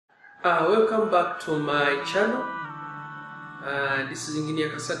Welcome back to my channel. This is Engineer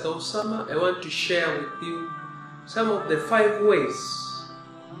Kasaka Osama. I want to share with you some of the 5 ways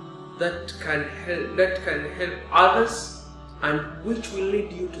that can help others and which will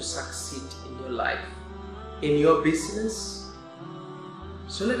lead you to succeed in your life, in your business.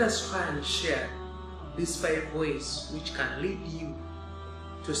 So let us try and share these 5 ways which can lead you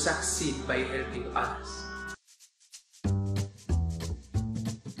to succeed by helping others.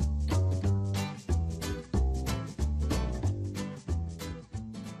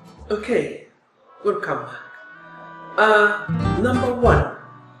 Okay, welcome back. Number 1,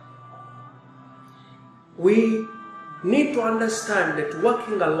 we need to understand that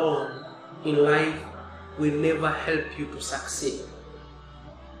working alone in life will never help you to succeed.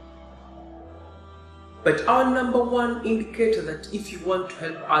 But our number 1 indicator that if you want to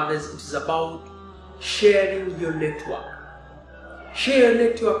help others, it is about sharing your network. Share your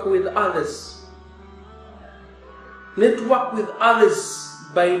network with others. Network with others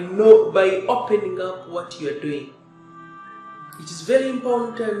by opening up what you are doing. It is very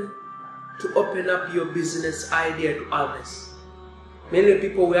important to open up your business idea to others. Many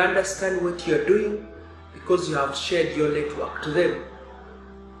people will understand what you are doing because you have shared your network to them.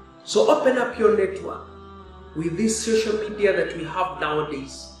 So open up your network. With this social media that we have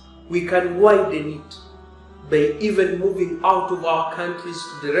nowadays, we can widen it by even moving out of our countries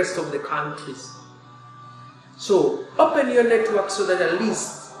to the rest of the countries. So open your network so that at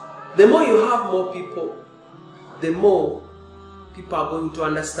least the more you have more people, the more people are going to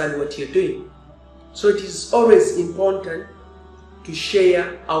understand what you're doing. So it is always important to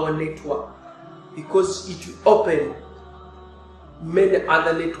share our network because it will open many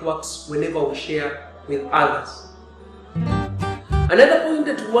other networks whenever we share with others. Another point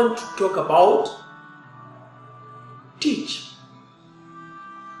that we want to talk about, teach.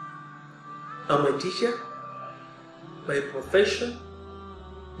 I'm a teacher by profession,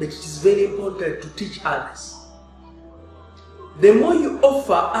 but it is very important to teach others. The more you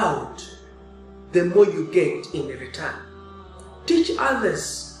offer out, the more you get in return. Teach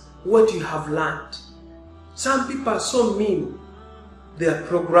others what you have learned. Some people are so mean. They are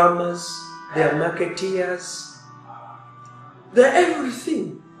programmers, they are marketeers, they are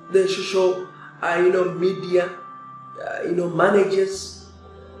everything. They are social, media, managers.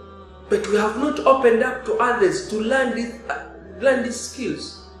 But we have not opened up to others to learn these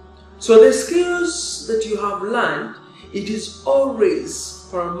skills. So the skills that you have learned, it is always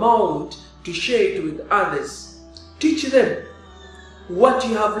paramount to share it with others. Teach them what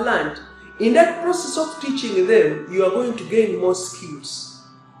you have learned. In that process of teaching them, you are going to gain more skills.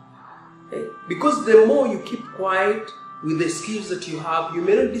 Okay? Because the more you keep quiet with the skills that you have, you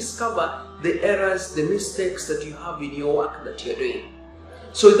may not discover the errors, the mistakes that you have in your work that you are doing.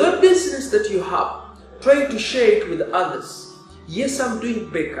 So the business that you have, try to share it with others. Yes, I'm doing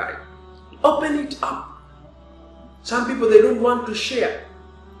bakery. Open it up. Some people, they don't want to share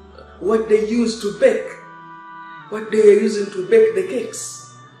what they use to bake, what they are using to bake the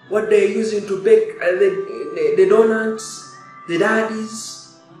cakes, what they are using to bake the donuts, the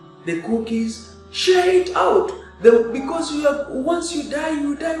daddies, the cookies. Share it out. Because once you die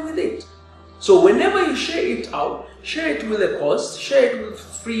with it. So whenever you share it out, share it with a cost, share it with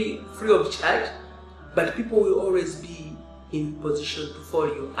free of charge, but people will always be in position to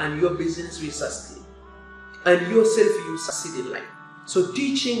follow you and your business will sustain. And yourself, you succeed in life. So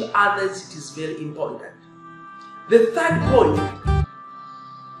teaching others, it is very important. The third point,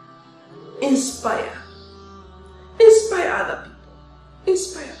 inspire. Inspire other people.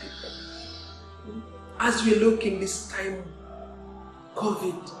 Inspire people. As we look in this time,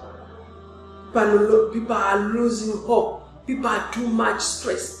 COVID, people are losing hope. People are too much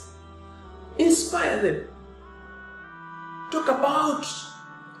stressed. Inspire them. Talk about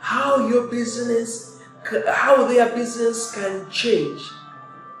how their business can change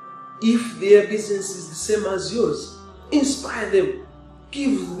if their business is the same as yours. Inspire them.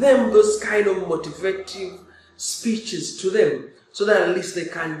 Give them those kind of motivative speeches to them so that at least they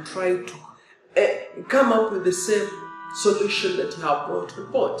can try to come up with the same solution that you have brought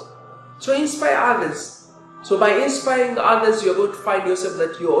on board. So inspire others. So by inspiring others, you're going to find yourself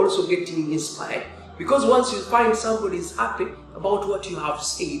that you're also getting inspired. Because once you find somebody is happy about what you have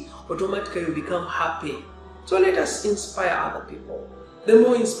said, automatically you become happy. So let us inspire other people. The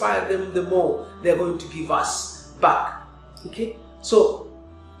more we inspire them, the more they're going to give us back. Okay? So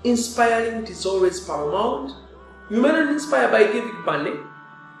inspiring is always paramount. You may not inspire by giving money,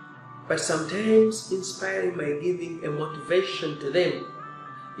 but sometimes inspiring by giving a motivation to them,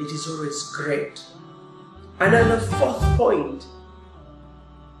 it is always great. Another fourth point,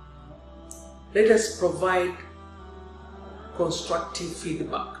 let us provide constructive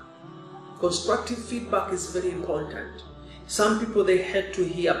feedback. Constructive feedback is very important. Some people, they hate to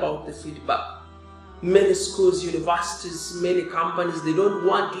hear about the feedback. Many schools, universities, many companies, they don't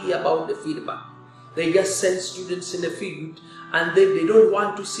want to hear about the feedback. They just send students in the field and then they don't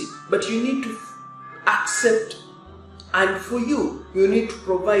want to see. But you need to accept, and for you, you need to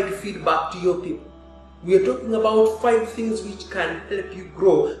provide feedback to your people. We are talking about 5 things which can help you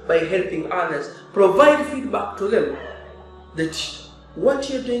grow by helping others. Provide feedback to them that what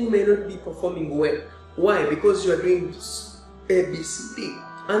you're doing may not be performing well. Why? Because you are doing A, B, C, D.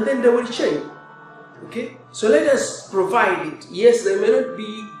 And then they will change. Okay? So let us provide it. Yes, they may not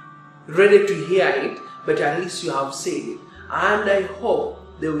be ready to hear it, but at least you have said it. And I hope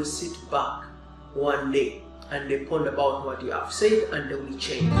they will sit back one day and they ponder about what you have said and they will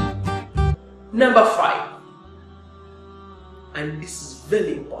change. Number 5, and this is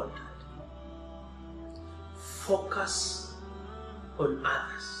very important, focus on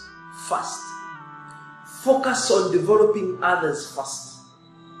others first. Focus on developing others first.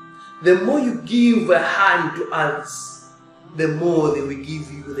 The more you give a hand to others, the more they will give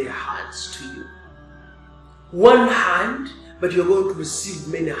you their hands to you. One hand, but you're going to receive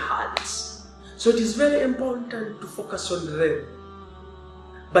many hands. So it is very important to focus on them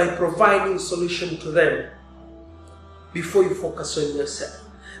by providing solution to them before you focus on yourself.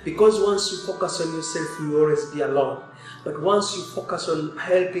 Because once you focus on yourself, you will always be alone. But once you focus on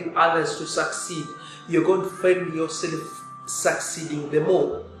helping others to succeed, you're going to find yourself succeeding the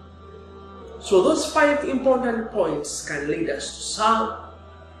more. So those 5 important points can lead us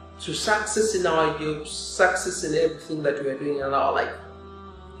to success in our jobs, success in everything that we are doing in our life.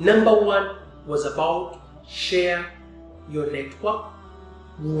 Number 1 was about share your network.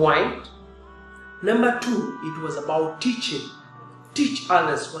 Right. Number 2, it was about teaching. Teach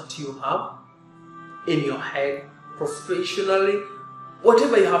others what you have in your head, professionally,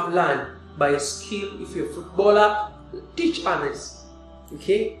 whatever you have learned by skill. If you're a footballer, teach others.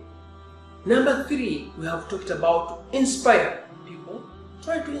 Okay. Number 3, we have talked about inspire people.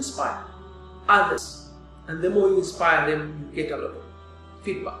 Try to inspire others, and the more you inspire them, you get a lot of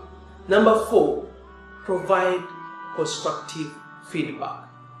feedback. Number 4, provide constructive feedback.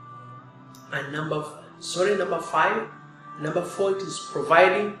 And number 5, number 4, it is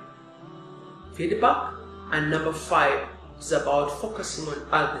providing feedback, and number 5 is about focusing on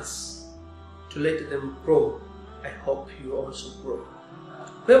others to let them grow. I hope you also grow.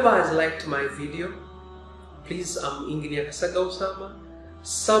 Whoever has liked my video, please, I'm Engineer Kasaga Osama,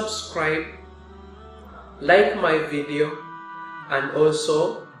 subscribe, like my video, and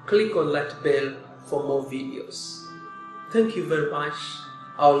also click on that bell for more videos. Thank you very much.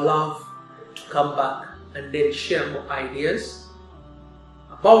 I would love to come back and then share more ideas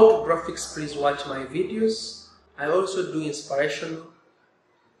about graphics. Please watch my videos. I also do inspirational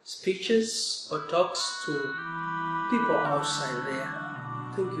speeches or talks to people outside there.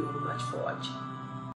 Thank you very much for watching.